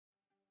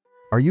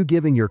Are you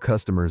giving your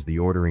customers the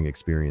ordering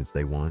experience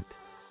they want?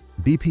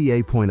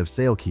 BPA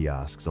point-of-sale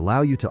kiosks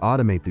allow you to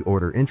automate the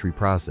order entry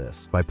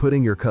process by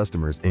putting your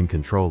customers in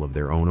control of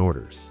their own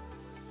orders.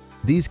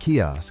 These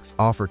kiosks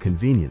offer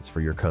convenience for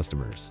your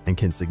customers and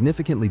can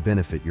significantly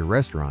benefit your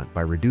restaurant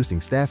by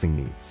reducing staffing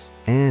needs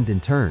and,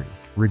 in turn,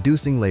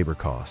 reducing labor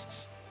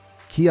costs.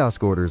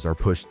 Kiosk orders are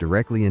pushed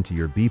directly into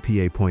your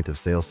BPA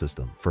point-of-sale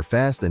system for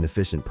fast and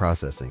efficient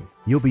processing.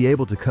 You'll be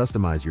able to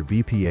customize your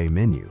BPA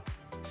menu,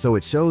 so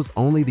it shows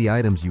only the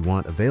items you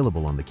want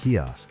available on the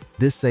kiosk.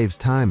 This saves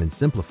time and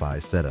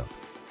simplifies setup.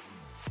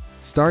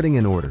 Starting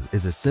an order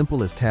is as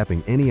simple as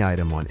tapping any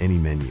item on any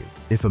menu.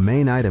 If a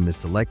main item is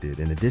selected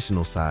and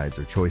additional sides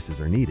or choices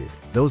are needed,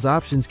 those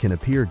options can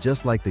appear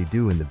just like they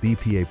do in the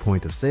BPA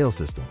point-of-sale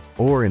system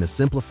or in a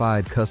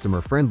simplified,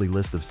 customer-friendly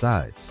list of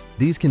sides.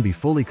 These can be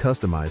fully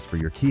customized for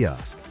your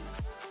kiosk.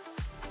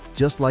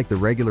 Just like the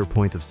regular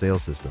point-of-sale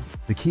system,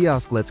 the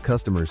kiosk lets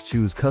customers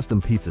choose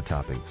custom pizza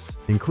toppings,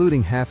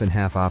 including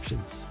half-and-half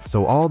options,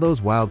 so all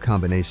those wild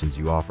combinations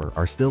you offer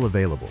are still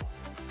available.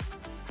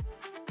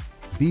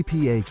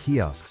 BPA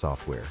kiosk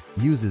software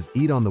uses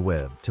Eat on the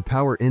Web to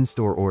power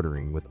in-store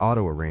ordering with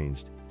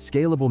auto-arranged,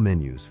 scalable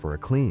menus for a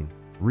clean,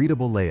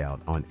 readable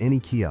layout on any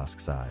kiosk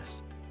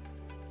size.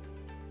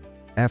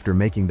 After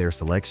making their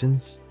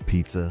selections,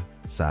 pizza,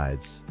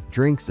 sides,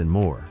 drinks, and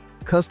more,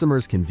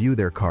 customers can view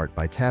their cart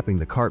by tapping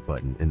the cart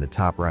button in the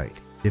top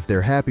right. If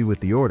they're happy with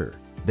the order,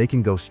 they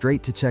can go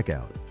straight to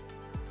checkout.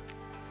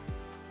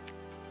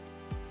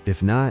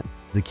 If not,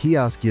 the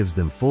kiosk gives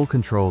them full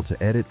control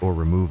to edit or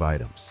remove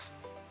items.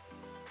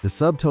 The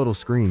subtotal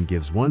screen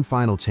gives one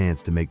final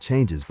chance to make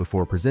changes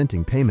before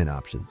presenting payment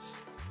options.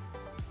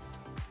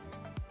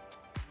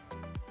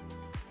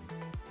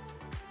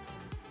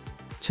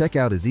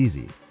 Checkout is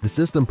easy. The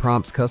system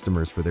prompts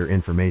customers for their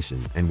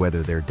information and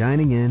whether they're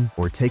dining in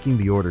or taking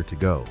the order to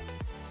go.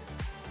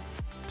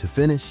 To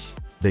finish,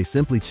 they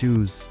simply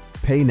choose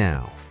Pay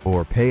Now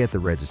or Pay at the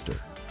Register.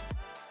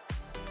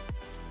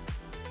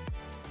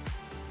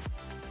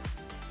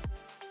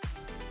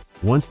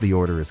 Once the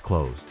order is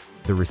closed,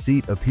 the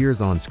receipt appears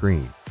on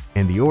screen,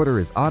 and the order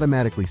is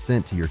automatically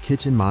sent to your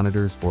kitchen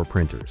monitors or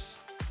printers.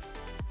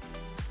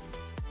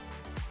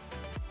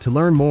 To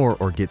learn more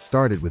or get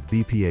started with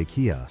BPA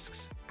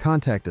kiosks,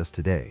 contact us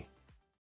today.